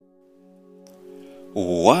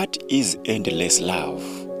What is endless love?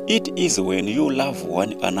 It is when you love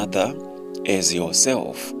one another as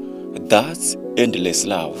yourself. That's endless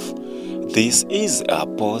love. This is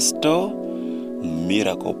Apostle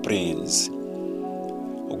Miracle Prince.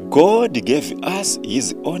 God gave us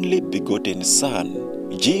His only begotten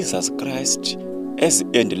Son, Jesus Christ, as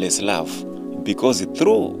endless love, because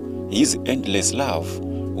through His endless love,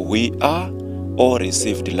 we are all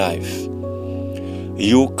received life.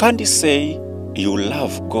 You can't say you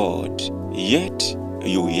love God, yet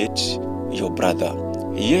you hate your brother,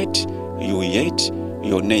 yet you hate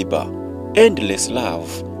your neighbor. Endless love,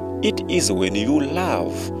 it is when you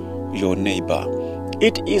love your neighbor.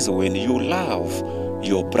 It is when you love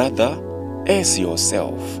your brother as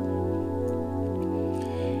yourself.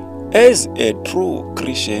 As a true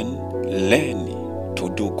Christian, learn to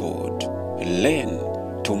do good.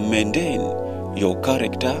 Learn to maintain your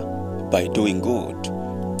character by doing good.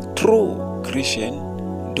 True Christians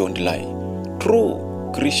don't lie.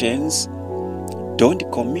 True Christians don't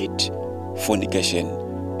commit fornication.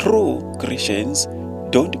 True Christians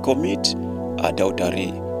don't commit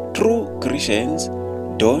adultery. True Christians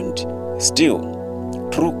don't steal.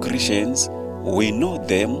 True Christians, we know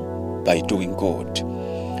them by doing good.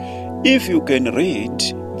 If you can read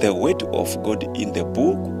the word of God in the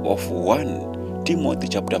book of 1 Timothy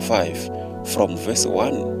chapter 5 from verse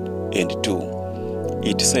 1 and 2,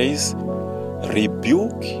 it says,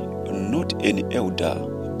 rebuke not an elder,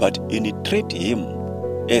 but entreat him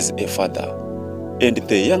as a father, and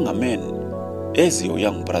the younger man as your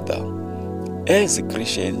young brother. As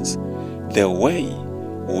Christians, the way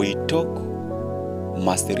we talk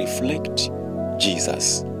must reflect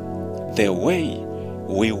Jesus. The way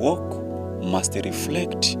we walk must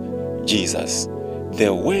reflect Jesus.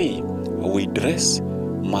 The way we dress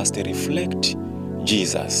must reflect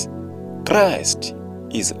Jesus. Christ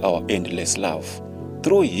is our endless love.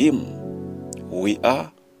 Through Him, we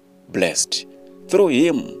are blessed. Through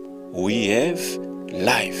Him, we have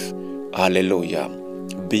life. Hallelujah.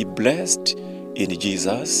 Be blessed in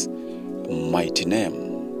Jesus' mighty name.